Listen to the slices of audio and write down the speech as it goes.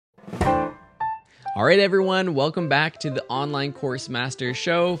All right, everyone, welcome back to the Online Course Master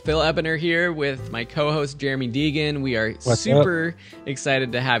Show. Phil Ebner here with my co-host Jeremy Deegan. We are super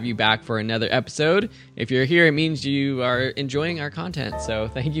excited to have you back for another episode. If you're here, it means you are enjoying our content, so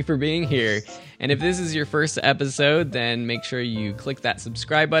thank you for being here. And if this is your first episode, then make sure you click that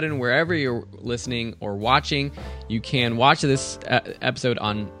subscribe button wherever you're listening or watching. You can watch this episode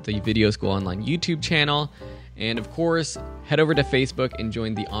on the Video School Online YouTube channel. And of course, head over to Facebook and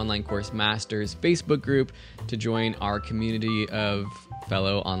join the Online Course Masters Facebook group to join our community of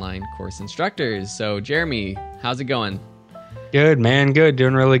fellow online course instructors. So, Jeremy, how's it going? Good, man. Good.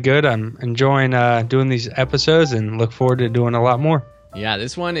 Doing really good. I'm enjoying doing these episodes and look forward to doing a lot more. Yeah,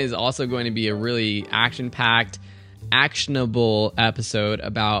 this one is also going to be a really action-packed, actionable episode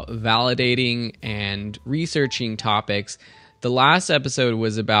about validating and researching topics. The last episode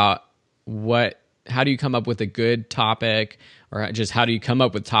was about how do you come up with a good topic, or just how do you come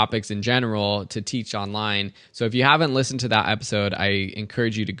up with topics in general to teach online. So if you haven't listened to that episode, I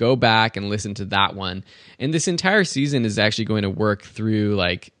encourage you to go back and listen to that one. And this entire season is actually going to work through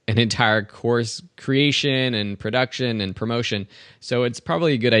like an entire course creation and production and promotion. So it's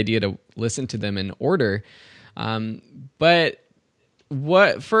probably a good idea to listen to them in order. But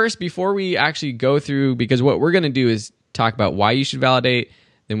before we actually go through, because what we're going to do is talk about why you should validate,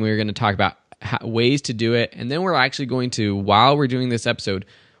 then we're going to talk about ways to do it, and then we're actually going to, while we're doing this episode,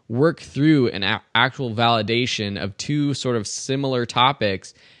 work through an actual validation of two sort of similar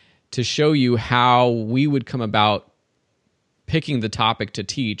topics to show you how we would come about picking the topic to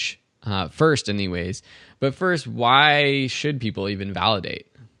teach first anyways. But first, why should people even validate?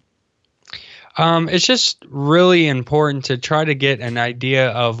 It's just really important to try to get an idea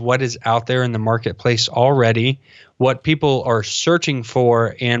of what is out there in the marketplace already, what people are searching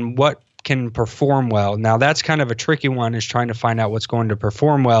for, and what can perform well. Now, that's kind of a tricky one, is trying to find out what's going to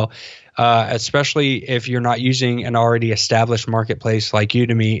perform well, especially if you're not using an already established marketplace like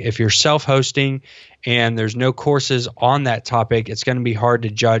Udemy. If you're self-hosting and there's no courses on that topic, it's going to be hard to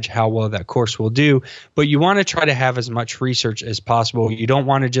judge how well that course will do. But you want to try to have as much research as possible. You don't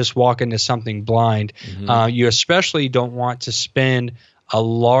want to just walk into something blind. You especially don't want to spend a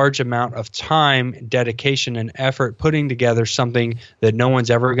large amount of time, dedication, and effort putting together something that no one's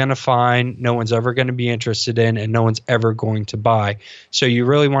ever going to find, no one's ever going to be interested in, and no one's ever going to buy. So you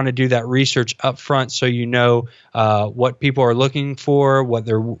really want to do that research up front so you know what people are looking for, what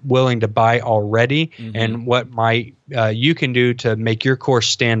they're willing to buy already, and what you can do to make your course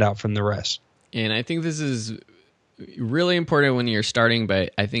stand out from the rest. And I think this is really important when you're starting,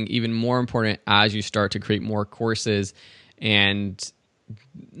 but I think even more important as you start to create more courses. And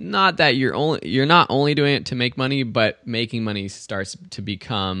not that you're not only doing it to make money, but making money starts to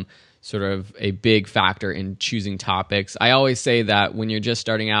become sort of a big factor in choosing topics. I always say that when you're just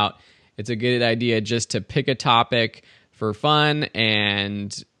starting out, it's a good idea just to pick a topic for fun,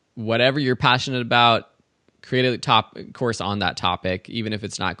 and whatever you're passionate about, create a course on that topic, even if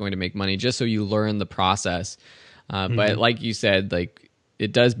it's not going to make money, just so you learn the process. But like you said, like,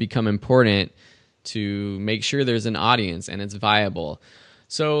 it does become important to make sure there's an audience and it's viable.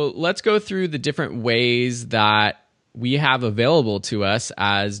 So let's go through the different ways that we have available to us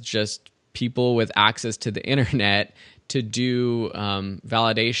as just people with access to the internet to do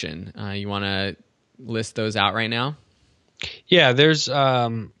validation. You want to list those out right now? Yeah, there's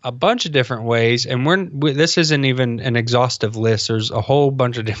a bunch of different ways, and this isn't even an exhaustive list. There's a whole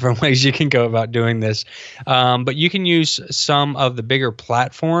bunch of different ways you can go about doing this. But you can use some of the bigger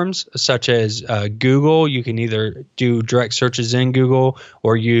platforms, such as Google. You can either do direct searches in Google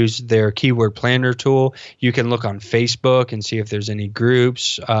or use their keyword planner tool. You can look on Facebook and see if there's any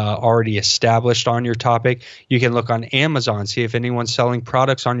groups already established on your topic. You can look on Amazon, see if anyone's selling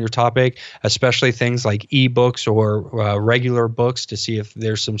products on your topic, especially things like ebooks or regular books, to see if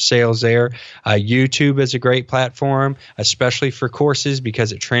there's some sales there. YouTube is a great platform, especially for courses,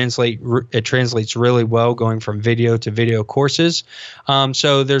 because it translates really well going from video to video courses.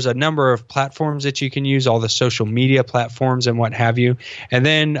 So there's a number of platforms that you can use, all the social media platforms and what have you. And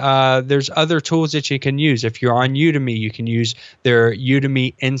then there's other tools that you can use. If you're on Udemy, you can use their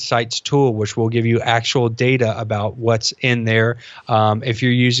Udemy Insights tool, which will give you actual data about what's in there. If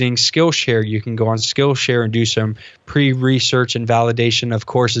you're using Skillshare, you can go on Skillshare and do some pre-research and validation of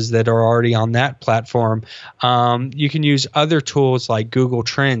courses that are already on that platform. You can use other tools like Google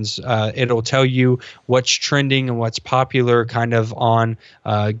Trends. It'll tell you what's trending and what's popular kind of on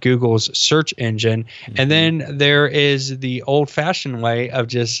Google's search engine. And then there is the old-fashioned way of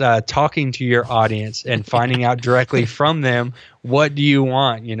just talking to your audience and finding out directly from them what do you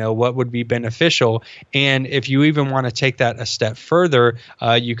want? What would be beneficial? And if you even want to take that a step further,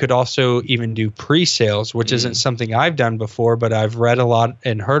 you could also even do pre-sales, which isn't something I've done before, but I've read a lot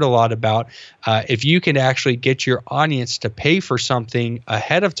and heard a lot about. If you can actually get your audience to pay for something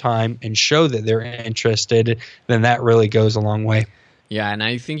ahead of time and show that they're interested, then that really goes a long way. Yeah, and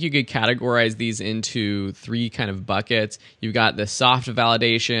I think you could categorize these into 3 kind of buckets. You've got the soft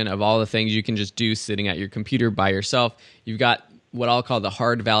validation of all the things you can just do sitting at your computer by yourself. You've got what I'll call the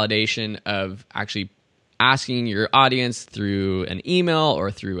hard validation of actually asking your audience through an email or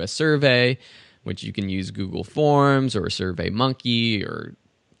through a survey, which you can use Google Forms or SurveyMonkey or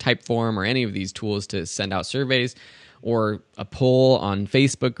Typeform or any of these tools to send out surveys, or a poll on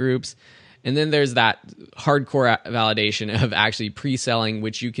Facebook groups. And then there's that hardcore validation of actually pre-selling,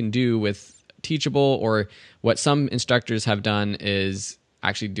 which you can do with Teachable, or what some instructors have done is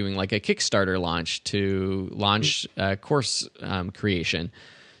actually doing like a Kickstarter launch to launch course creation.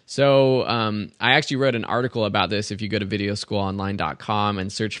 So I actually wrote an article about this. If you go to videoschoolonline.com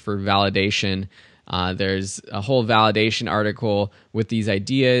and search for validation, there's a whole validation article with these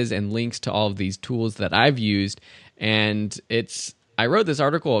ideas and links to all of these tools that I've used. And I wrote this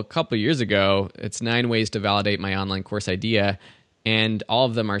article a couple of years ago. It's 9 ways to validate my online course idea, and all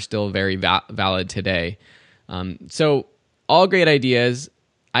of them are still very valid today. So all great ideas.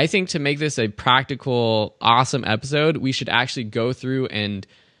 I think to make this a practical, awesome episode, we should actually go through and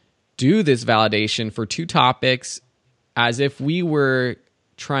do this validation for 2 topics as if we were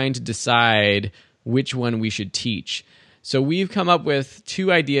trying to decide which one we should teach. So we've come up with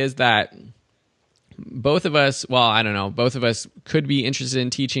 2 ideas that both of us could be interested in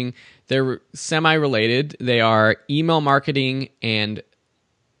teaching. They're semi-related. They are email marketing and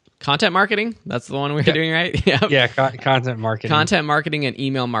content marketing. That's the one we're doing, right? Yeah, content marketing. Content marketing and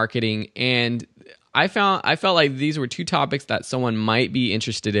email marketing. And I felt like these were 2 topics that someone might be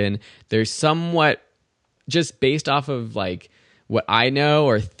interested in. They're somewhat just based off of like what I know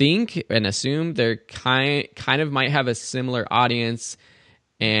or think and assume. They're kind of might have a similar audience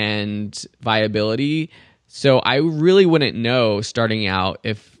and viability. So I really wouldn't know starting out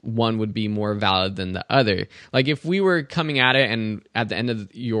if one would be more valid than the other. Like if we were coming at it and at the end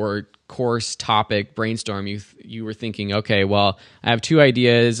of your course topic brainstorm, you were thinking, okay, well, I have 2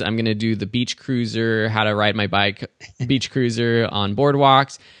 ideas. I'm going to do the beach cruiser, how to ride my bike, beach cruiser on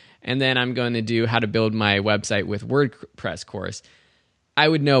boardwalks. And then I'm going to do how to build my website with WordPress course. I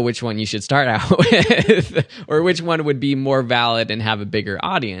would know which one you should start out with, or which one would be more valid and have a bigger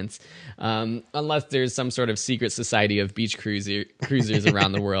audience, unless there's some sort of secret society of beach cruisers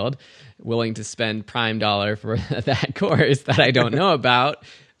around the world willing to spend prime dollar for that course that I don't know about,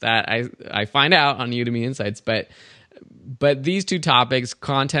 that I find out on Udemy Insights. But these 2 topics,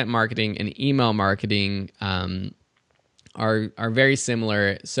 content marketing and email marketing, are very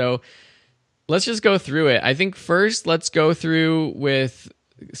similar. So let's just go through it. I think first let's go through with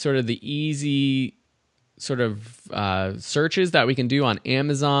sort of the easy sort of searches that we can do on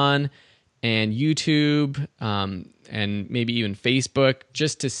Amazon and YouTube, and maybe even Facebook,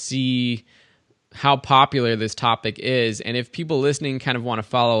 just to see how popular this topic is. And if people listening kind of want to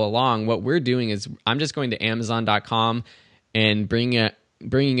follow along, what we're doing is I'm just going to Amazon.com and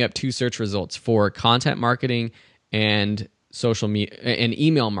bringing up 2 search results for content marketing and social media and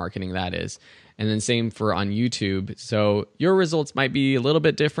email marketing, that is. And then same for on YouTube. So your results might be a little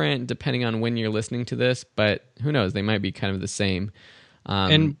bit different depending on when you're listening to this, but who knows? They might be kind of the same.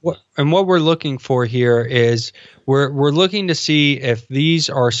 And what we're looking for here is we're looking to see if these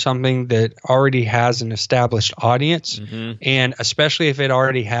are something that already has an established audience, and especially if it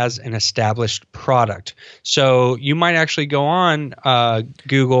already has an established product. So you might actually go on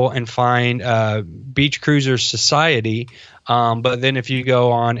Google and find Beach Cruisers Society, but then if you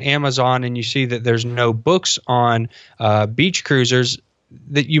go on Amazon and you see that there's no books on beach cruisers,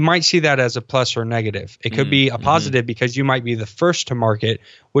 that you might see that as a plus or negative. It could be a positive because you might be the first to market,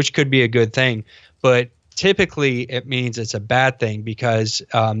 which could be a good thing. But typically it means it's a bad thing because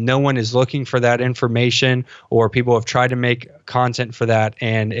no one is looking for that information, or people have tried to make content for that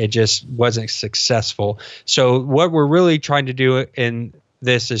and it just wasn't successful. So what we're really trying to do in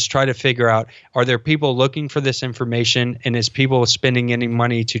this is try to figure out, are there people looking for this information, and is people spending any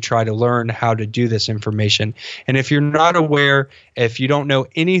money to try to learn how to do this information? And if you're not aware, if you don't know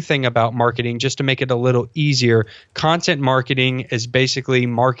anything about marketing, just to make it a little easier, content marketing is basically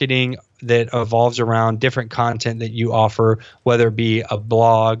marketing that evolves around different content that you offer, whether it be a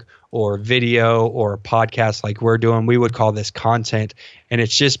blog or video or a podcast like we're doing. We would call this content. And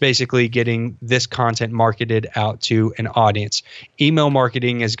it's just basically getting this content marketed out to an audience. Email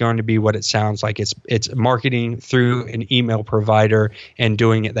marketing is going to be what it sounds like. It's marketing through an email provider and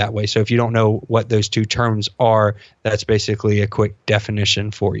doing it that way. So if you don't know what those two terms are, that's basically a quick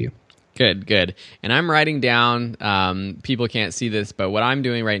definition for you. Good. And I'm writing down, people can't see this, but what I'm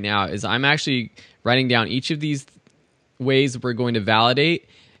doing right now is I'm actually writing down each of these ways we're going to validate.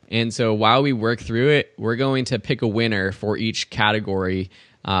 And so while we work through it, we're going to pick a winner for each category.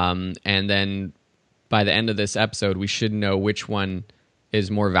 And then by the end of this episode, we should know which one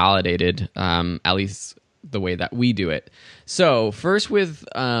is more validated, at least the way that we do it. So first with,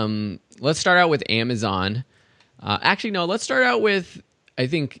 let's start out with Amazon. Actually, no, let's start out with, I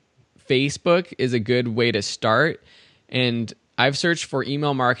think Facebook is a good way to start. And I've searched for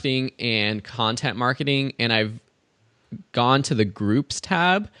email marketing and content marketing, and I've gone to the groups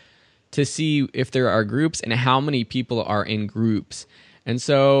tab to see if there are groups and how many people are in groups. And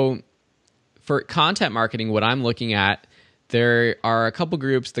so for content marketing, what I'm looking at, there are a couple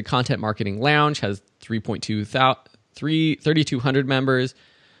groups. The Content Marketing Lounge has 3,200 members.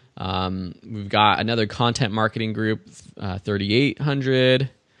 We've got another content marketing group, 3,800.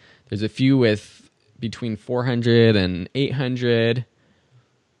 There's a few with between 400 and 800.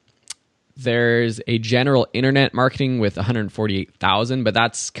 There's a general internet marketing with 148,000, but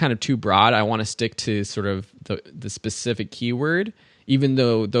that's kind of too broad. I want to stick to sort of the specific keyword. Even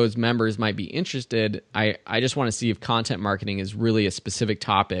though those members might be interested, I just want to see if content marketing is really a specific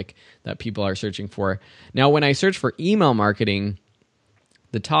topic that people are searching for. Now, when I search for email marketing,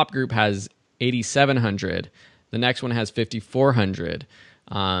 the top group has 8,700. The next one has 5,400.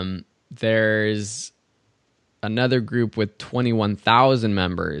 There's another group with 21,000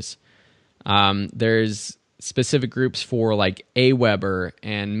 members. There's specific groups for like Aweber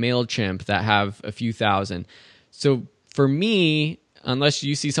and MailChimp that have a few thousand. So for me, unless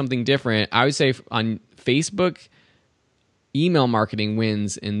you see something different, I would say on Facebook, email marketing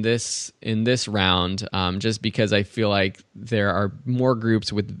wins in this round, just because I feel like there are more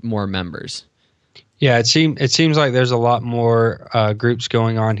groups with more members. Yeah, it seems like there's a lot more groups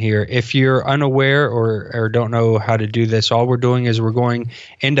going on here. If you're unaware or don't know how to do this, all we're doing is we're going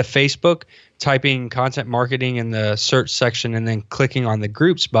into Facebook, typing content marketing in the search section, and then clicking on the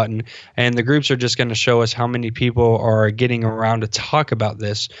groups button. And the groups are just going to show us how many people are getting around to talk about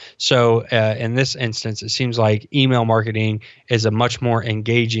this. So in this instance, it seems like email marketing is a much more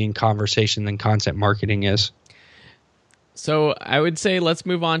engaging conversation than content marketing is. So I would say let's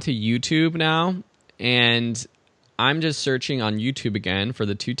move on to YouTube now. And I'm just searching on YouTube again for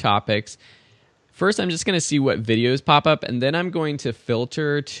the two topics. First, I'm just going to see what videos pop up, and then I'm going to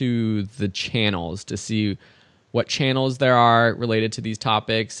filter to the channels to see what channels there are related to these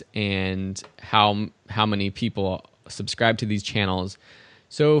topics and how many people subscribe to these channels.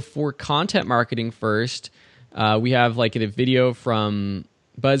 So for content marketing first, we have like a video from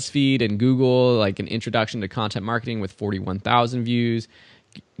BuzzFeed and Google, like an introduction to content marketing with 41,000 views.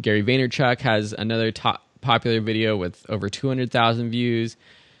 Gary Vaynerchuk has another top popular video with over 200,000 views.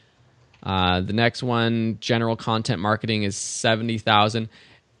 The next one, general content marketing, is 70,000.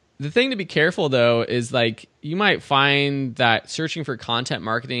 The thing to be careful though is like you might find that searching for content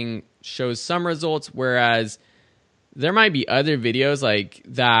marketing shows some results, whereas there might be other videos like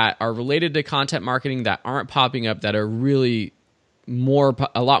that are related to content marketing that aren't popping up that are really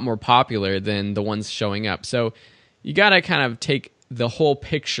a lot more popular than the ones showing up. So you got to kind of take the whole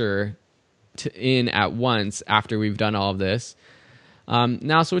picture in at once after we've done all of this.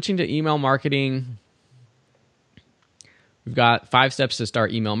 Now switching to email marketing, we've got 5 steps to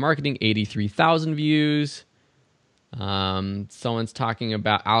start email marketing, 83,000 views. Someone's talking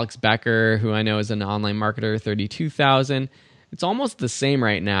about Alex Becker, who I know is an online marketer, 32,000. It's almost the same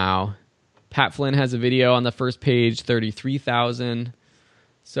right now. Pat Flynn has a video on the first page, 33,000.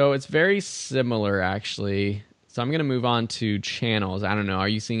 So it's very similar actually. So I'm going to move on to channels. I don't know. Are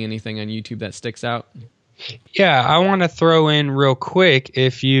you seeing anything on YouTube that sticks out? Yeah, I want to throw in real quick,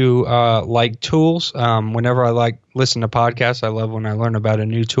 if you like tools, whenever I listen to podcasts, I love when I learn about a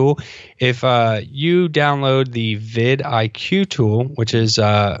new tool. If you download the vidIQ tool, which is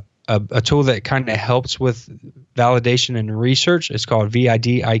a tool that kind of helps with validation and research, it's called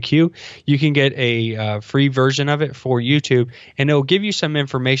vidIQ. You can get a free version of it for YouTube, and it'll give you some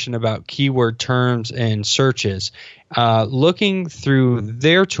information about keyword terms and searches. Looking through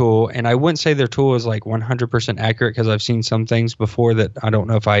their tool, and I wouldn't say their tool is like 100% accurate because I've seen some things before that I don't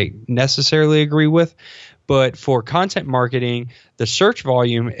know if I necessarily agree with, But for content marketing, the search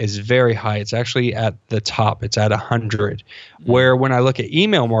volume is very high. It's actually at the top. It's at 100. Where when I look at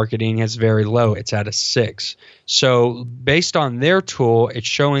email marketing, it's very low. It's at a 6. So based on their tool, it's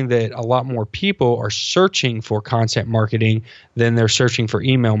showing that a lot more people are searching for content marketing than they're searching for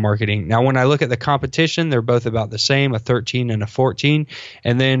email marketing. Now, when I look at the competition, they're both about the same, a 13 and a 14.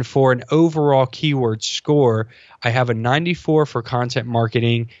 And then for an overall keyword score, I have a 94 for content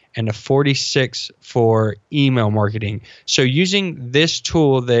marketing and a 46 for email marketing. So using this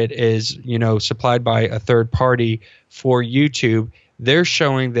tool that is, supplied by a third party for YouTube, they're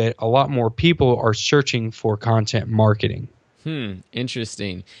showing that a lot more people are searching for content marketing.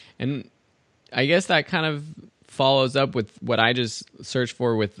 Interesting. And I guess that kind of follows up with what I just searched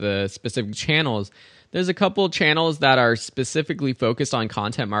for with the specific channels. There's a couple of channels that are specifically focused on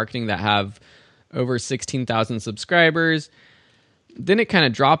content marketing that have over 16,000 subscribers. Then it kind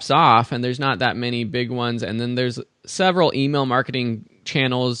of drops off and there's not that many big ones. And then there's several email marketing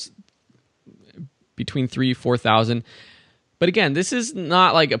channels between 3,000-4,000. But again, this is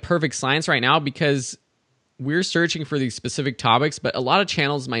not like a perfect science right now because we're searching for these specific topics, but a lot of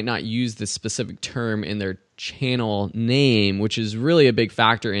channels might not use this specific term in their channel name, which is really a big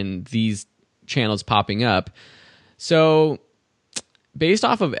factor in these channels popping up. So based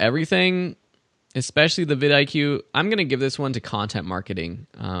off of everything, especially the vidIQ, I'm going to give this one to content marketing.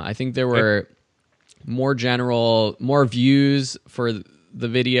 I think there were more views for the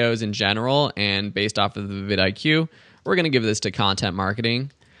videos in general, and based off of the vidIQ, we're going to give this to content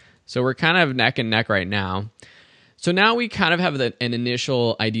marketing. So we're kind of neck and neck right now. So now we kind of have an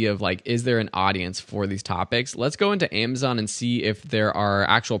initial idea of like, is there an audience for these topics? Let's go into Amazon and see if there are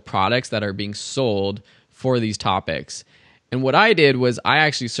actual products that are being sold for these topics. And what I did was I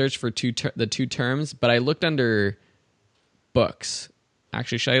actually searched for the two terms, but I looked under books.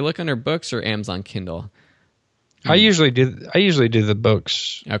 Actually, should I look under books or Amazon Kindle? I usually do the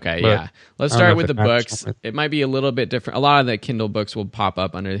books. Okay, yeah. Let's start with the books. It might be a little bit different. A lot of the Kindle books will pop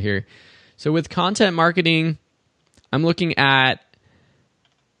up under here. So with content marketing, I'm looking at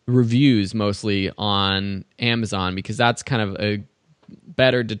reviews mostly on Amazon because that's kind of a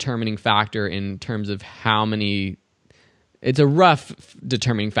better determining factor in terms of how many. It's a rough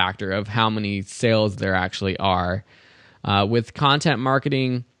determining factor of how many sales there actually are. With content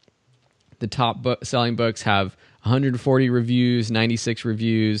marketing, the top selling books have 140 reviews, 96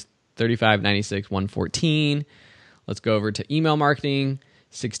 reviews, 35, 96, 114. Let's go over to email marketing,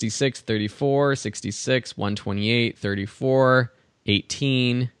 66, 34, 66, 128, 34,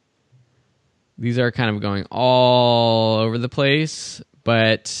 18. These are kind of going all over the place,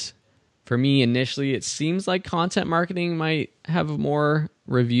 but for me, initially, it seems like content marketing might have more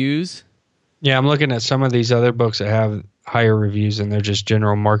reviews. Yeah, I'm looking at some of these other books that have higher reviews and they're just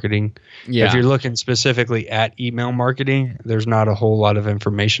general marketing. Yeah. If you're looking specifically at email marketing, there's not a whole lot of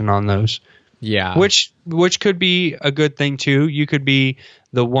information on those. Yeah. Which could be a good thing too. You could be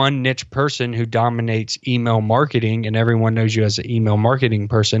the one niche person who dominates email marketing and everyone knows you as an email marketing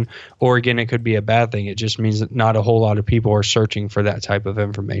person. Or again, it could be a bad thing. It just means that not a whole lot of people are searching for that type of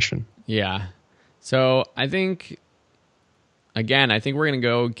information. Yeah. So I think we're going to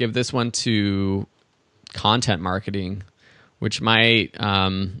go give this one to content marketing, which might,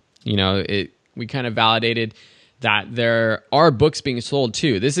 we kind of validated that there are books being sold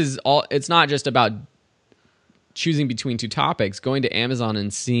too. This is all, it's not just about choosing between two topics, going to Amazon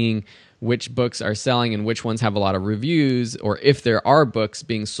and seeing which books are selling and which ones have a lot of reviews, or if there are books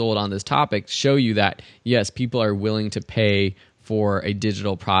being sold on this topic, show you that, yes, people are willing to pay for a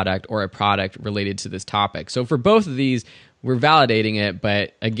digital product or a product related to this topic. So for both of these, we're validating it,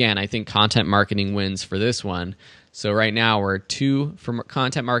 but again, I think content marketing wins for this one. So right now we're 2 for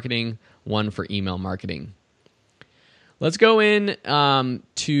content marketing, 1 for email marketing. Let's go in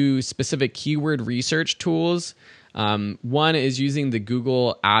to specific keyword research tools. One is using the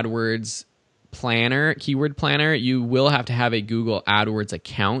Google AdWords planner, keyword planner. You will have to have a Google AdWords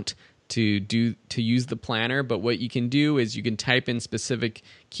account to use the planner, but what you can do is you can type in specific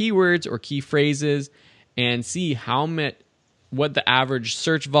keywords or key phrases and see what the average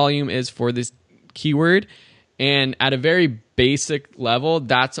search volume is for this keyword. And at a very basic level,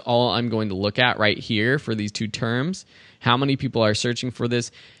 that's all I'm going to look at right here for these two terms. How many people are searching for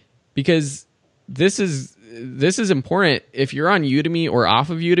this? Because this is important. If you're on Udemy or off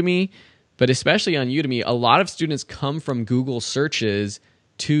of Udemy, but especially on Udemy, a lot of students come from Google searches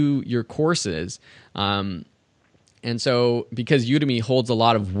to your courses. And so because Udemy holds a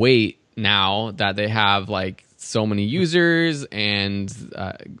lot of weight now that they have like so many users and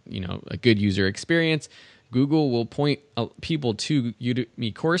a good user experience, Google will point people to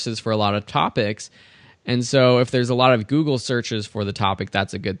Udemy courses for a lot of topics. And so if there's a lot of Google searches for the topic,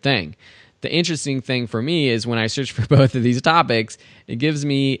 that's a good thing. The interesting thing for me is when I search for both of these topics, it gives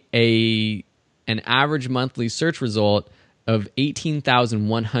me an average monthly search result of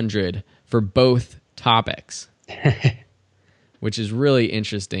 18,100 for both topics, which is really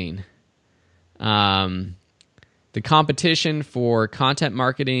interesting. The competition for content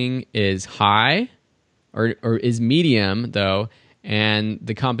marketing is high, or is medium, though, and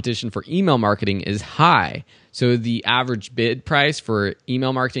the competition for email marketing is high. So the average bid price for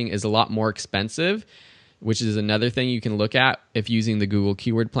email marketing is a lot more expensive, which is another thing you can look at if using the Google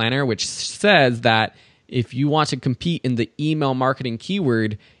Keyword Planner, which says that if you want to compete in the email marketing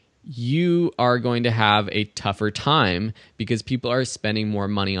keyword, you are going to have a tougher time because people are spending more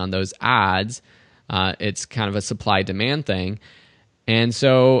money on those ads. It's kind of a supply-demand thing. And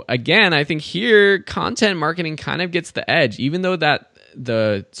so, again, I think here content marketing kind of gets the edge, even though that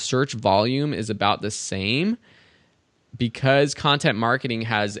the search volume is about the same, because content marketing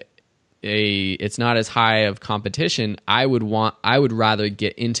has it's not as high of competition. I would rather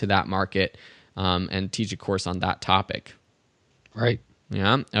get into that market and teach a course on that topic. Right.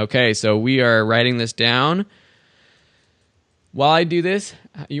 Yeah. Okay. So we are writing this down. While I do this,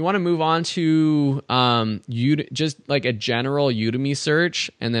 you want to move on to just like a general Udemy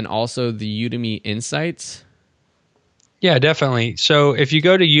search, and then also the Udemy Insights. Yeah, definitely. So if you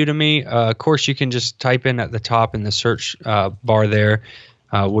go to Udemy, of course, you can just type in at the top in the search bar there.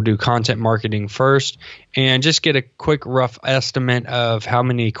 We'll do content marketing first and just get a quick rough estimate of how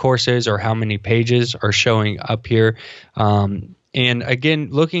many courses or how many pages are showing up here. And again,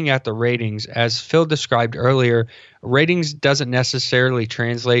 looking at the ratings, as Phil described earlier, ratings doesn't necessarily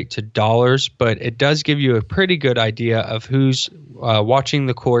translate to dollars, but it does give you a pretty good idea of who's watching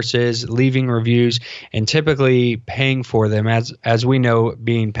the courses, leaving reviews, and typically paying for them. As we know,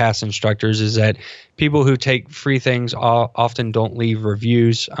 being past instructors, is that people who take free things often don't leave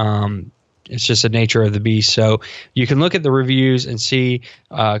reviews. It's just the nature of the beast. So you can look at the reviews and see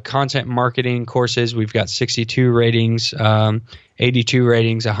content marketing courses. We've got 62 ratings, 82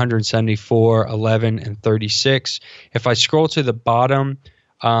 ratings, 174, 11, and 36. If I scroll to the bottom,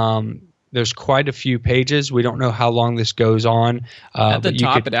 there's quite a few pages. We don't know how long this goes on. At the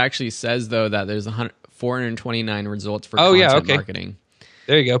top, it actually says, though, that there's 429 results for content marketing.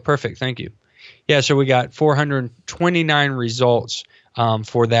 There you go. Perfect. Thank you. Yeah, so we got 429 results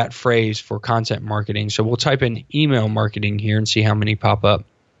for that phrase for content marketing. So we'll type in email marketing here and see how many pop up.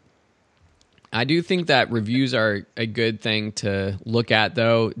 I do think that reviews are a good thing to look at,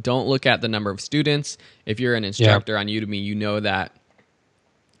 though. Don't look at the number of students. If you're an instructor on Udemy, you know that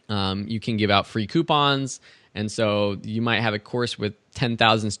you can give out free coupons. And so you might have a course with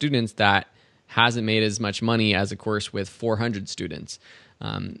 10,000 students that hasn't made as much money as a course with 400 students.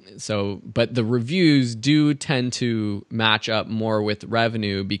 But the reviews do tend to match up more with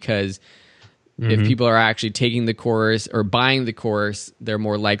revenue because if people are actually taking the course or buying the course, they're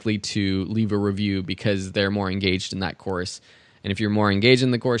more likely to leave a review because they're more engaged in that course. And if you're more engaged in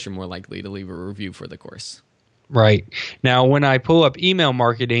the course, you're more likely to leave a review for the course. Right. Now, when I pull up email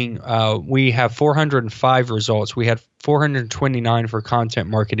marketing, we have 405 results. We had 429 for content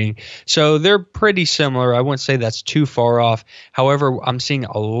marketing. So they're pretty similar. I wouldn't say that's too far off. However, I'm seeing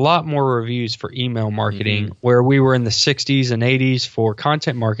a lot more reviews for email marketing, where we were in the 60s and 80s for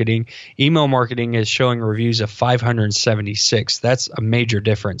content marketing. Email marketing is showing reviews of 576. That's a major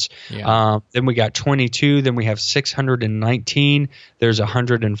difference. Yeah. Then we got 22. Then we have 619. There's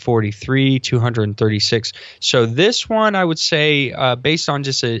 143, 236. So this one, I would say, based on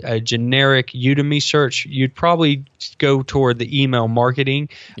just a generic Udemy search, you'd probably go toward the email marketing.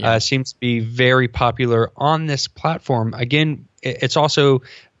 Seems to be very popular on this platform. Again, it's also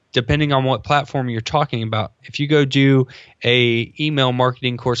depending on what platform you're talking about. If you go do a email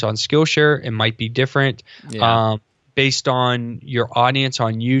marketing course on Skillshare, it might be different. Based on your audience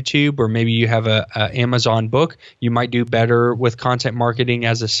on YouTube, or maybe you have a Amazon book, you might do better with content marketing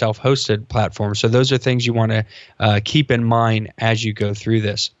as a self-hosted platform. So those are things you want to keep in mind as you go through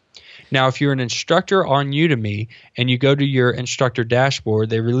this. Now, if you're an instructor on Udemy and you go to your instructor dashboard,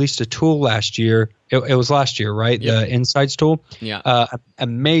 they released a tool last year. It was last year, right? Yep. The Insights tool. Yeah.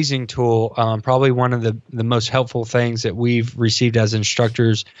 Amazing tool. Probably one of the most helpful things that we've received as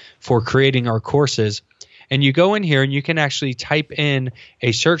instructors for creating our courses. And you go in here and you can actually type in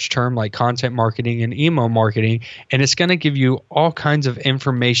a search term like content marketing and email marketing, and it's going to give you all kinds of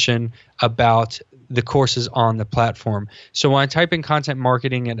information about the courses on the platform. So when I type in content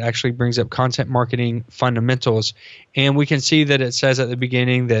marketing, it actually brings up content marketing fundamentals. And we can see that it says at the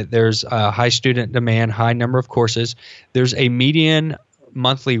beginning that there's a high student demand, high number of courses. There's a median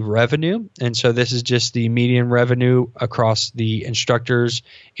monthly revenue. And so this is just the median revenue across the instructors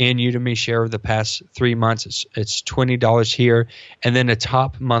and Udemy share of the past 3 months. It's $20 here. And then a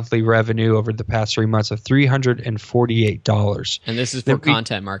top monthly revenue over the past 3 months of $348. And this is for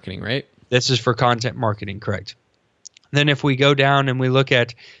content marketing, right? This is for content marketing, correct. Then if we go down and we look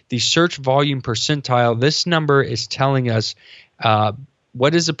at the search volume percentile, this number is telling us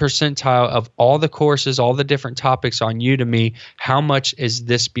what is the percentile of all the courses, all the different topics on Udemy, how much is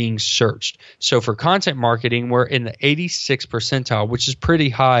this being searched? So for content marketing, we're in the 86th percentile, which is pretty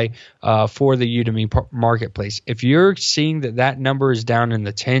high for the Udemy marketplace. If you're seeing that number is down in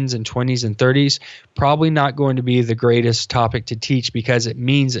the 10s and 20s and 30s, probably not going to be the greatest topic to teach, because it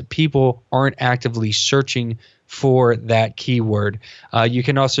means that people aren't actively searching for that keyword. You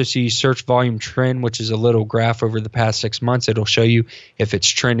can also see search volume trend, which is a little graph over the past 6 months. It'll show you if it's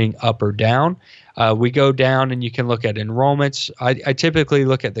trending up or down. We go down and you can look at enrollments. I typically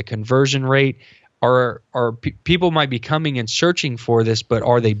look at the conversion rate. People might be coming and searching for this, but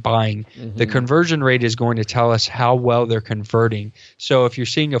are they buying? Mm-hmm. The conversion rate is going to tell us how well they're converting. So if you're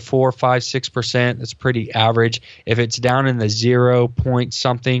seeing a 4, 5, 6%, that's pretty average. If it's down in the 0 point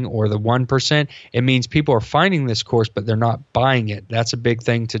something or the 1%, it means people are finding this course, but they're not buying it. That's a big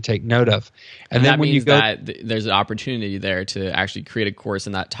thing to take note of. And then that means that there's an opportunity there to actually create a course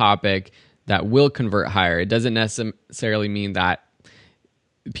in that topic that will convert higher. It doesn't necessarily mean that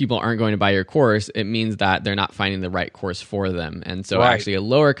people aren't going to buy your course. It means that they're not finding the right course for them. And so actually a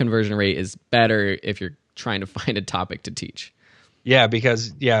lower conversion rate is better if you're trying to find a topic to teach. Yeah,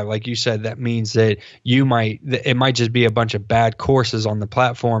 because like you said, that means that it might just be a bunch of bad courses on the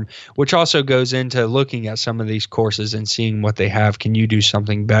platform, which also goes into looking at some of these courses and seeing what they have. Can you do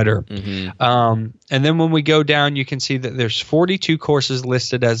something better? Mm-hmm. And then when we go down, you can see that there's 42 courses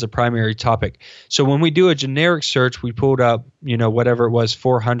listed as a primary topic. So when we do a generic search, we pulled up, whatever it was,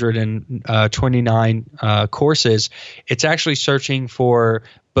 429 courses. It's actually searching for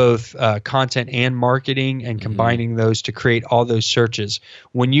both content and marketing and combining those to create all those searches.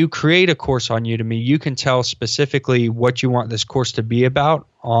 When you create a course on Udemy, you can tell specifically what you want this course to be about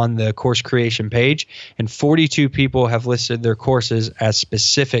on the course creation page, and 42 people have listed their courses as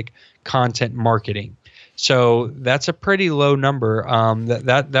specific content marketing. So that's a pretty low number.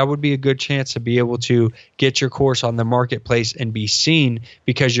 That would be a good chance to be able to get your course on the marketplace and be seen,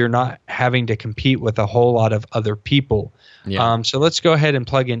 because you're not having to compete with a whole lot of other people. Yeah. So let's go ahead and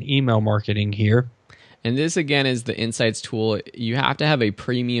plug in email marketing here. And this, again, is the Insights tool. You have to have a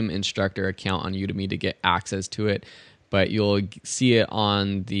premium instructor account on Udemy to get access to it, but you'll see it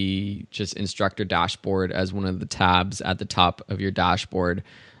on the just instructor dashboard as one of the tabs at the top of your dashboard.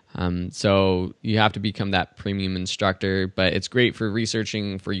 So you have to become that premium instructor, but it's great for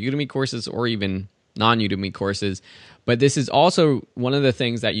researching for Udemy courses or even non-Udemy courses. But this is also one of the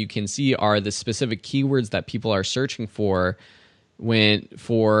things that you can see are the specific keywords that people are searching for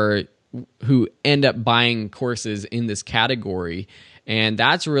who end up buying courses in this category. And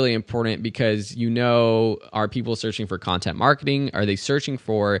that's really important, because are people searching for content marketing? Are they searching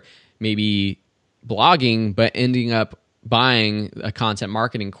for maybe blogging but ending up buying a content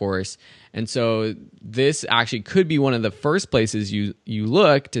marketing course? And so this actually could be one of the first places you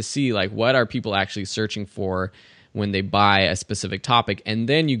look to see, like, what are people actually searching for when they buy a specific topic, and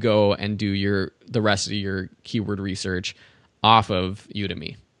then you go and do the rest of your keyword research off of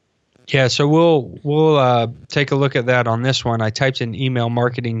Udemy. Yeah, so we'll take a look at that on this one. I typed in email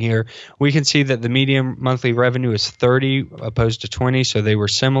marketing here. We can see that the median monthly revenue is 30 opposed to 20, so they were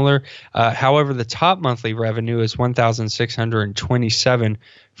similar. However, the top monthly revenue is 1,627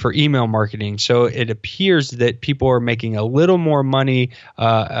 for email marketing. So it appears that people are making a little more money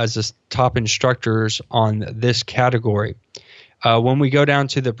as the top instructors on this category. When we go down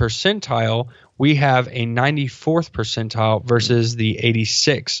to the percentile, we have a 94th percentile versus the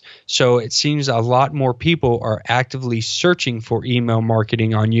 86th. So it seems a lot more people are actively searching for email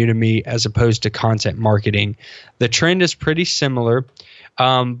marketing on Udemy as opposed to content marketing. The trend is pretty similar.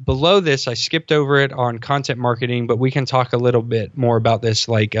 Below this, I skipped over it on content marketing, but we can talk a little bit more about this.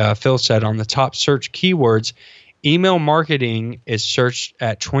 Like Phil said, on the top search keywords, email marketing is searched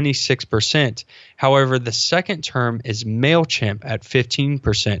at 26%. However, the second term is MailChimp at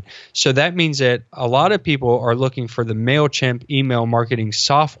 15%. So that means that a lot of people are looking for the MailChimp email marketing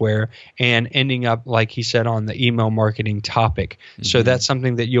software and ending up, like he said, on the email marketing topic. Mm-hmm. So that's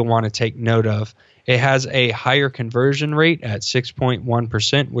something that you'll want to take note of. It has a higher conversion rate at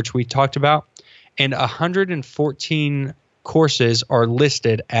 6.1%, which we talked about, and 114 courses are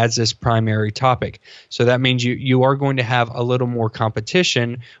listed as this primary topic. So that means you are going to have a little more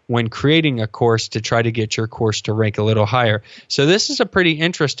competition when creating a course to try to get your course to rank a little higher. So this is a pretty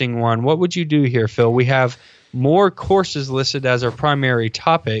interesting one. What would you do here, Phil? We have more courses listed as our primary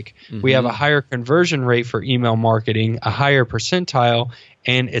topic. Mm-hmm. We have a higher conversion rate for email marketing, a higher percentile,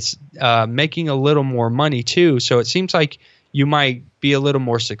 and it's making a little more money too. So it seems like you might be a little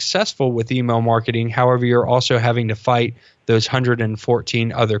more successful with email marketing. However, you're also having to fight those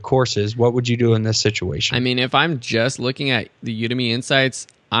 114 other courses. What would you do in this situation? I mean, if I'm just looking at the Udemy Insights,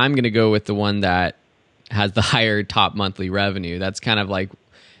 I'm going to go with the one that has the higher top monthly revenue. That's kind of like,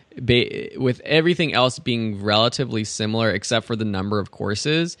 with everything else being relatively similar except for the number of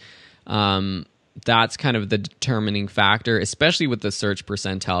courses, that's kind of the determining factor, especially with the search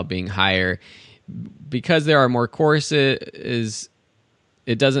percentile being higher. Because there are more courses,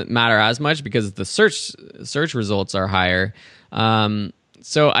 it doesn't matter as much because the search results are higher.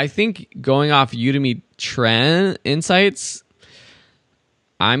 So I think going off Udemy trend insights,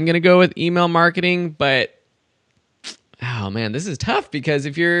 I'm going to go with email marketing, but oh man, this is tough because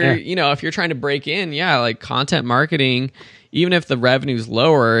if you're, if you're trying to break in, like content marketing, even if the revenue's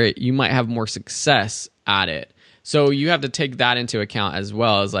lower, you might have more success at it. So you have to take that into account as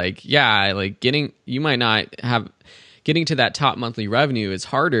well as getting to that top monthly revenue is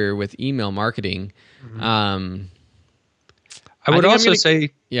harder with email marketing. Mm-hmm. I would also say,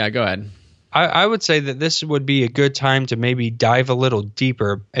 go ahead. I would say that this would be a good time to maybe dive a little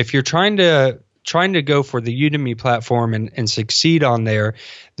deeper. If you're trying to go for the Udemy platform and succeed on there,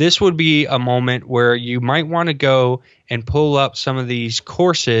 this would be a moment where you might want to go and pull up some of these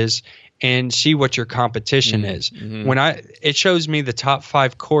courses and see what your competition is. Mm-hmm. It shows me the top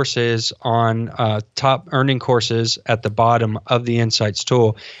 5 courses on top earning courses at the bottom of the Insights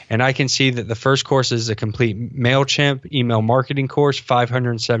tool. And I can see that the first course is a complete MailChimp email marketing course,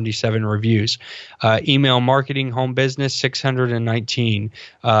 577 reviews. Email marketing home business, 619.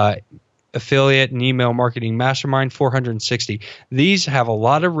 Affiliate and email marketing mastermind, 460. These have a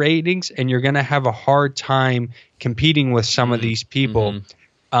lot of ratings, and you're going to have a hard time competing with some of these people.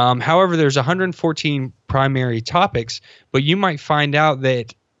 Mm-hmm. However, there's 114 primary topics, but you might find out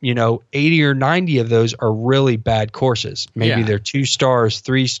that 80 or 90 of those are really bad courses. Maybe they're 2 stars,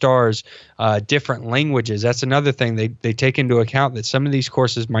 3 stars, different languages. That's another thing they take into account, that some of these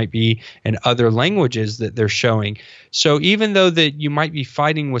courses might be in other languages that they're showing. So even though that you might be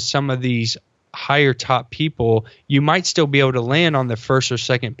fighting with some of these higher top people, you might still be able to land on the first or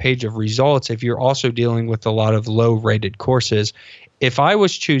second page of results if you're also dealing with a lot of low rated courses. If I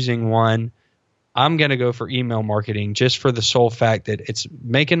was choosing one, I'm going to go for email marketing just for the sole fact that it's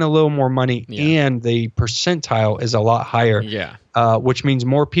making a little more money and the percentile is a lot higher, which means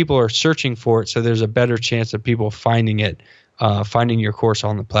more people are searching for it. So there's a better chance of people finding it, finding your course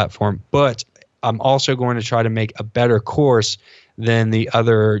on the platform. But I'm also going to try to make a better course than the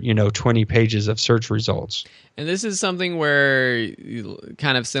other, 20 pages of search results. And this is something where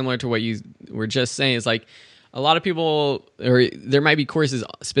kind of similar to what you were just saying is like, a lot of people, or there might be courses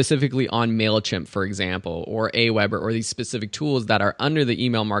specifically on MailChimp, for example, or Aweber, or these specific tools that are under the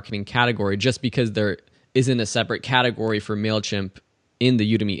email marketing category just because there isn't a separate category for MailChimp in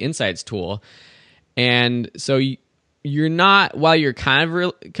the Udemy Insights tool. And so you're not, while you're kind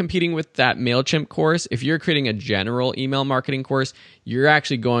of competing with that MailChimp course, if you're creating a general email marketing course, you're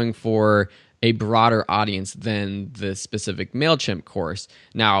actually going for a broader audience than the specific MailChimp course.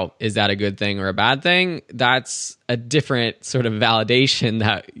 Now, is that a good thing or a bad thing? That's a different sort of validation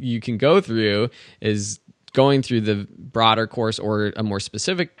that you can go through, is going through the broader course or a more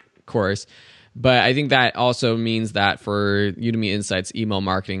specific course. But I think that also means that for Udemy Insights, email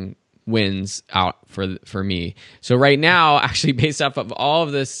marketing wins out for me. So right now, actually based off of all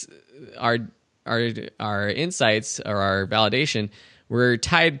of this, our insights or our validation, we're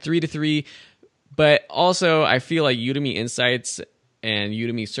tied 3-3. But also, I feel like Udemy Insights and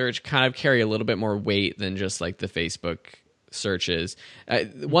Udemy Search kind of carry a little bit more weight than just like the Facebook searches.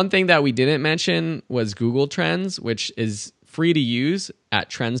 One thing that we didn't mention was Google Trends, which is free to use at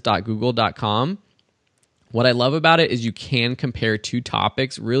trends.google.com. What I love about it is you can compare 2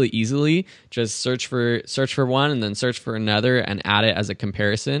 topics really easily. Just search for one and then search for another and add it as a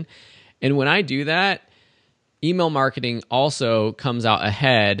comparison. And when I do that, email marketing also comes out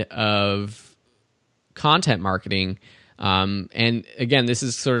ahead of content marketing. And again, this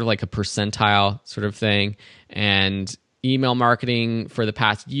is sort of like a percentile sort of thing. And email marketing for the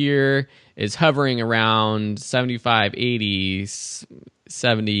past year is hovering around 75, 80,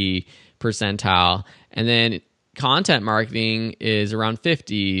 70 percentile. And then content marketing is around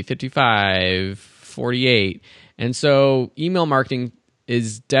 50, 55, 48. And so email marketing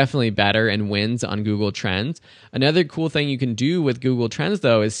is definitely better and wins on Google Trends. Another cool thing you can do with Google Trends,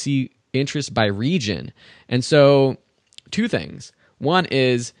 though, is see interest by region. And so two things. One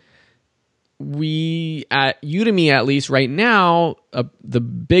is we at Udemy, at least right now, the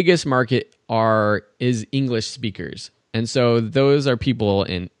biggest market is English speakers. And so those are people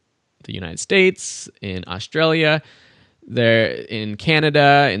in the United States, in Australia, they're in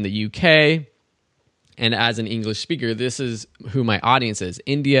Canada, in the UK. And as an English speaker, this is who my audience is.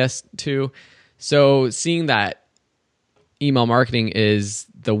 India too. So seeing that email marketing is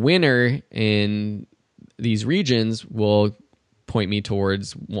the winner in these regions will point me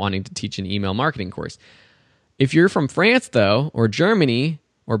towards wanting to teach an email marketing course. If you're from France, though, or Germany,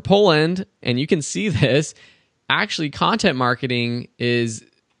 or Poland, and you can see this, actually content marketing is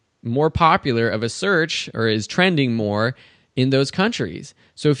more popular of a search or is trending more in those countries.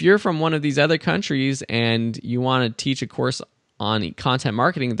 So if you're from one of these other countries and you want to teach a course on content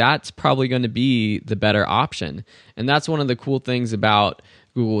marketing, that's probably going to be the better option. And that's one of the cool things about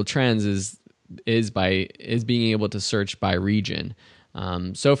Google Trends is being able to search by region.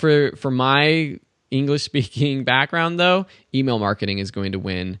 So for my English speaking background, though, email marketing is going to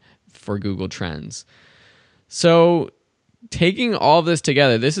win for Google Trends. So taking all of this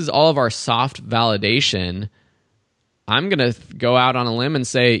together, this is all of our soft validation. I'm going to go out on a limb and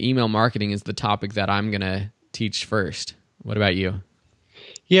say email marketing is the topic that I'm going to teach first. What about you?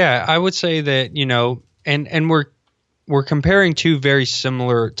 Yeah, I would say that, and we're comparing two very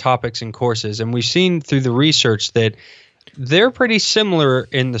similar topics and courses, and we've seen through the research that they're pretty similar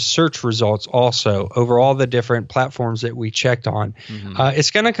in the search results also over all the different platforms that we checked on. Mm-hmm.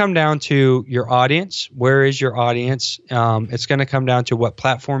 It's going to come down to your audience. Where is your audience? It's going to come down to what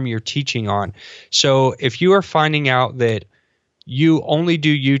platform you're teaching on. So if you are finding out that you only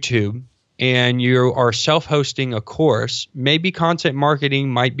do YouTube and you are self-hosting a course, maybe content marketing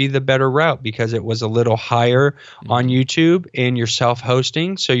might be the better route because it was a little higher on YouTube and you're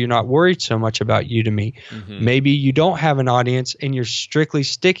self-hosting, so you're not worried so much about Udemy. Mm-hmm. Maybe you don't have an audience and you're strictly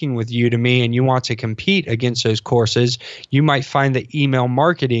sticking with Udemy and you want to compete against those courses. You might find that email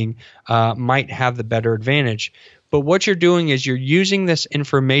marketing might have the better advantage. But what you're doing is you're using this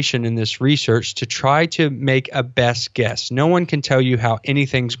information in this research to try to make a best guess. No one can tell you how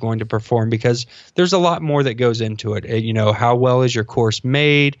anything's going to perform because there's a lot more that goes into it. How well is your course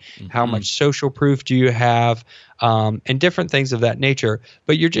made? Mm-hmm. How much social proof do you have? And different things of that nature.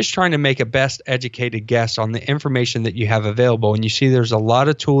 But you're just trying to make a best educated guess on the information that you have available. And you see there's a lot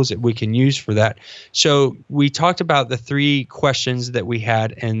of tools that we can use for that. So we talked about the 3 questions that we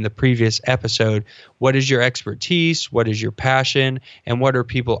had in the previous episode. What is your expertise? What is your passion? And what are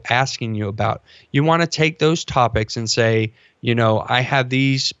people asking you about? You want to take those topics and say, I have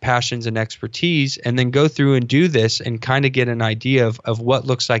these passions and expertise, and then go through and do this and kind of get an idea of what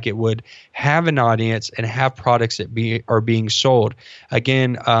looks like it would have an audience and have products that are being sold.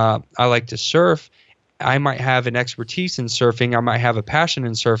 Again, I like to surf. I might have an expertise in surfing. I might have a passion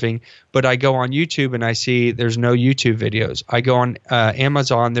in surfing, but I go on YouTube and I see there's no YouTube videos. I go on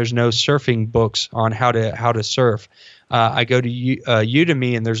Amazon, there's no surfing books on how to surf. I go to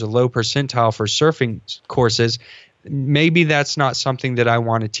Udemy and there's a low percentile for surfing courses. Maybe that's not something that I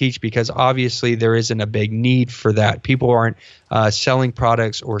want to teach because obviously there isn't a big need for that. People aren't selling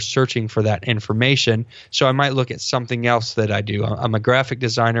products or searching for that information. So I might look at something else that I do. I'm a graphic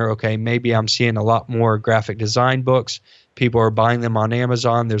designer. Okay, maybe I'm seeing a lot more graphic design books. People are buying them on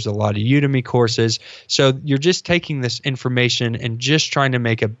Amazon. There's a lot of Udemy courses. So you're just taking this information and just trying to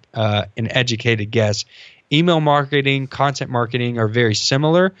make an educated guess. Email marketing, content marketing are very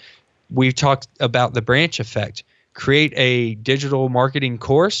similar. We've talked about the branch effect. Create a digital marketing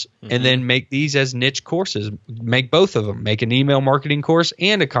course and then make these as niche courses. Make both of them. Make an email marketing course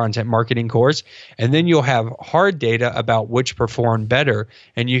and a content marketing course. And then you'll have hard data about which performed better.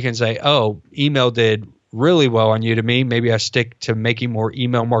 And you can say, oh, email did really well on Udemy. Maybe I stick to making more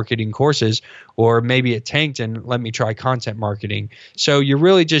email marketing courses, or maybe it tanked and let me try content marketing. So you're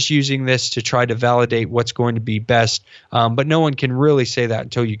really just using this to try to validate what's going to be best. But no one can really say that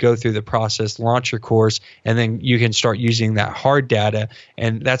until you go through the process, launch your course, and then you can start using that hard data.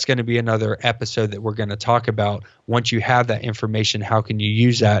 And that's going to be another episode that we're going to talk about. Once you have that information, how can you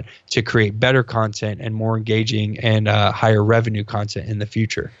use that to create better content and more engaging and higher revenue content in the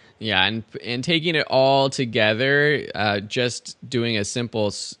future? Yeah, and taking it all together, just doing a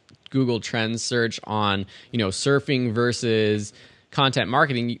simple Google Trends search on, surfing versus content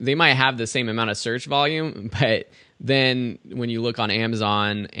marketing, they might have the same amount of search volume, but then when you look on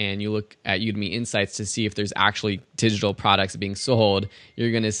Amazon and you look at Udemy Insights to see if there's actually digital products being sold,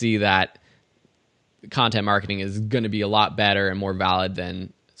 you're going to see that content marketing is going to be a lot better and more valid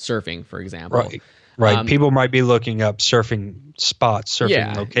than surfing, for example. Right. People might be looking up surfing spots,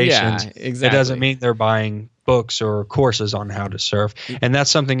 surfing locations. Yeah, exactly. It doesn't mean they're buying books or courses on how to surf. And that's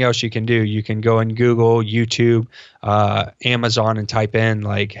something else you can do. You can go and Google, YouTube, Amazon, and type in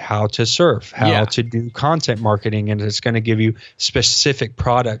like how to surf, how to do content marketing, and it's going to give you specific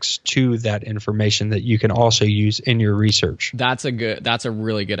products to that information that you can also use in your research. That's a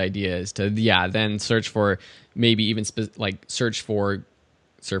really good idea, is to then search for, maybe even search for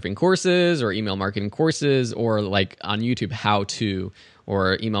surfing courses or email marketing courses, or like on YouTube, how to,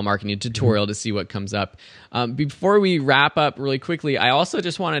 or email marketing tutorial to see what comes up. Before we wrap up really quickly, I also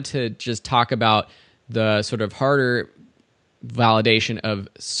just wanted to just talk about the sort of harder validation of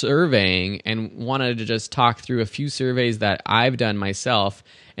surveying, and wanted to just talk through a few surveys that I've done myself.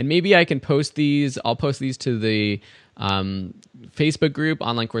 And maybe I can post these. I'll post these to the Facebook group,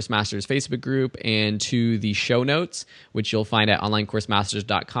 Online Course Masters Facebook group, and to the show notes, which you'll find at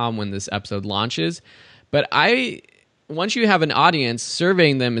onlinecoursemasters.com when this episode launches. But once you have an audience,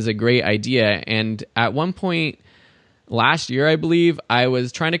 surveying them is a great idea. And at one point last year, I believe, I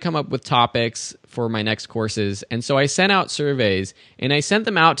was trying to come up with topics for my next courses. And so I sent out surveys, and I sent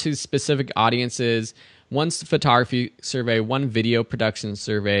them out to specific audiences. One photography survey, one video production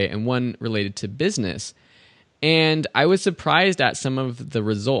survey, and one related to business. And I was surprised at some of the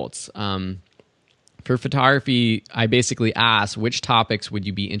results. For photography, I basically asked, which topics would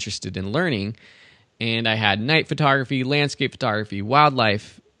you be interested in learning? And I had night photography, landscape photography,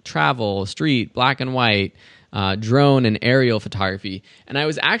 wildlife, travel, street, black and white, drone and aerial photography. And I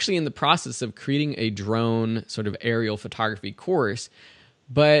was actually in the process of creating a drone sort of aerial photography course.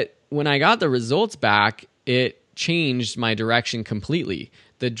 But when I got the results back, it changed my direction completely.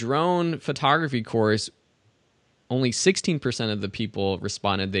 The drone photography course, only 16% of the people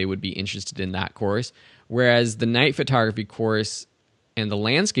responded they would be interested in that course, whereas the night photography course and the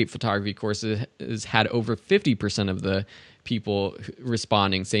landscape photography courses had over 50% of the people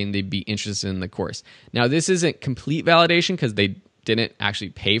responding saying they'd be interested in the course. Now, this isn't complete validation because they didn't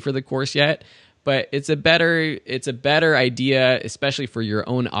actually pay for the course yet, but it's a better idea, especially for your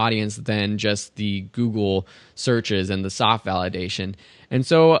own audience, than just the Google searches and the soft validation. And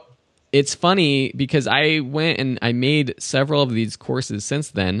so it's funny because I went and I made several of these courses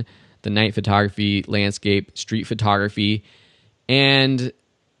since then, the night photography, landscape, street photography, and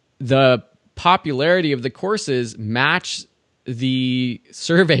the popularity of the courses match the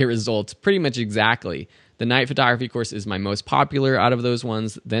survey results pretty much exactly. The night photography course is my most popular out of those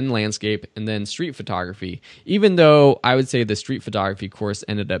ones, then landscape, and then street photography. Even though I would say the street photography course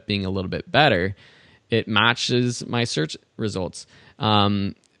ended up being a little bit better, it matches my search results.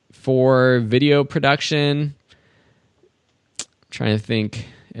 For video production, I'm trying to think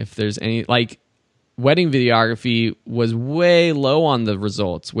if there's any, like wedding videography was way low on the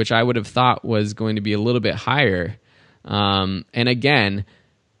results, which I would have thought was going to be a little bit higher. And again,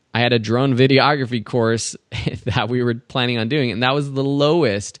 I had a drone videography course that we were planning on doing, and that was the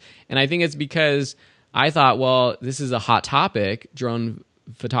lowest. And I think it's because I thought, well, this is a hot topic, drone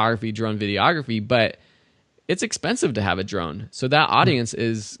photography, drone videography, but it's expensive to have a drone. So that audience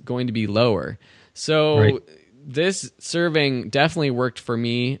is going to be lower. So this surveying definitely worked for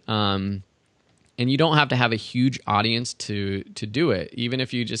me. And you don't have to have a huge audience to do it. Even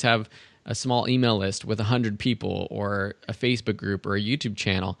if you just have a small email list with 100 people, or a Facebook group, or a YouTube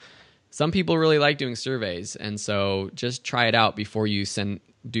channel. Some people really like doing surveys, and so just try it out before you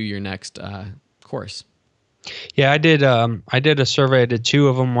do your next course. Yeah, I did a survey. I did two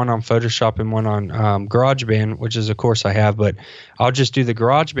of them, one on Photoshop and one on GarageBand, which is a course I have, but I'll just do the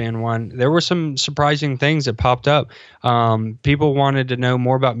GarageBand one. There were some surprising things that popped up. People wanted to know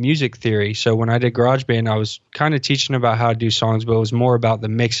more about music theory. So when I did GarageBand, I was kind of teaching about how to do songs, but it was more about the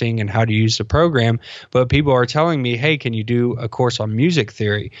mixing and how to use the program. But people are telling me, hey, can you do a course on music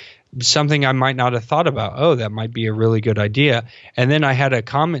theory? Something I might not have thought about. Oh, that might be a really good idea. And then I had a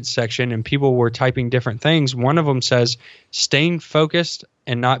comment section and people were typing different things. One of them says, staying focused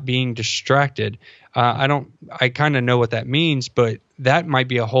and not being distracted. I kind of know what that means, but that might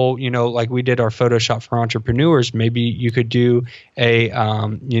be a whole, like we did our Photoshop for entrepreneurs. Maybe you could do a,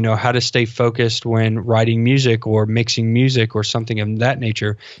 how to stay focused when writing music or mixing music or something of that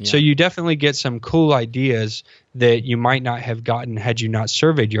nature. Yeah. So you definitely get some cool ideas that you might not have gotten had you not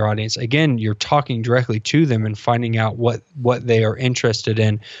surveyed your audience. Again, you're talking directly to them and finding out what they are interested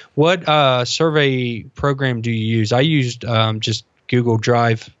in. What survey program do you use? I used just Google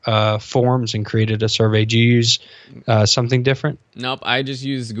Drive forms and created a survey. Do you use something different? Nope, I just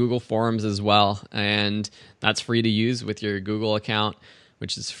use Google Forms as well, and that's free to use with your Google account.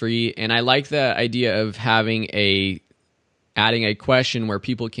 which is free. And I like the idea of adding a question where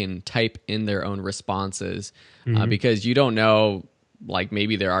people can type in their own responses, because you don't know, like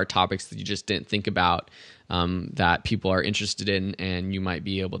maybe there are topics that you just didn't think about that people are interested in and you might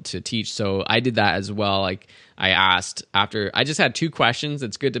be able to teach. So I did that as well. Like I just had 2 questions.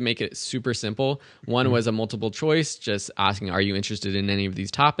 It's good to make it super simple. One was a multiple choice, just asking, are you interested in any of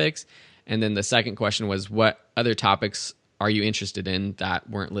these topics? And then the second question was, what other topics are you interested in that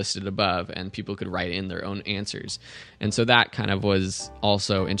weren't listed above? And people could write in their own answers. And so that kind of was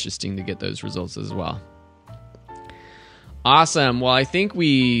also interesting to get those results as well. Awesome. Well, I think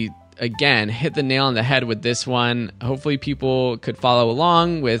we, again, hit the nail on the head with this one. Hopefully people could follow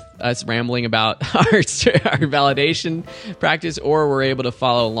along with us rambling about our validation practice, or were able to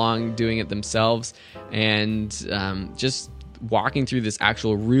follow along doing it themselves, and just walking through this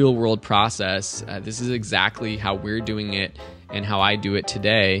actual real world process. This is exactly how we're doing it and how I do it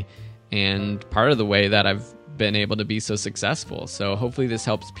today, and part of the way that I've been able to be so successful. So hopefully this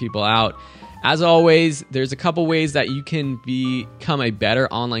helps people out. As always, there's a couple ways that you can become a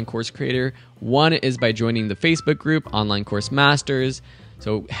better online course creator. One is by joining the Facebook group, Online Course Masters.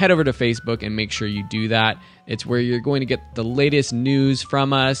 So head over to Facebook and make sure you do that. It's where you're going to get the latest news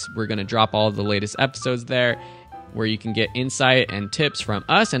from us. We're going to drop all of the latest episodes there, where you can get insight and tips from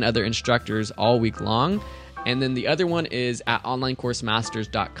us and other instructors all week long. And then the other one is at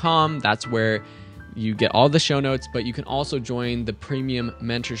onlinecoursemasters.com. That's where you get all the show notes, but you can also join the Premium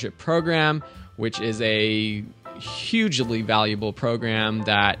Mentorship Program, which is a hugely valuable program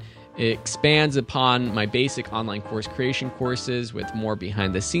that expands upon my basic online course creation courses with more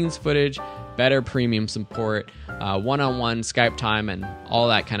behind-the-scenes footage, better premium support, one-on-one Skype time, and all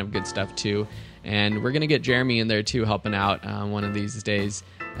that kind of good stuff too. And we're going to get Jeremy in there too, helping out one of these days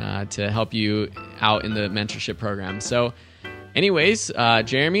to help you out in the mentorship program. So anyways,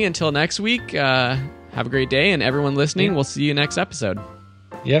 Jeremy, until next week, have a great day. And everyone listening, we'll see you next episode.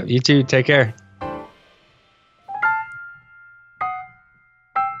 Yep, you too. Take care.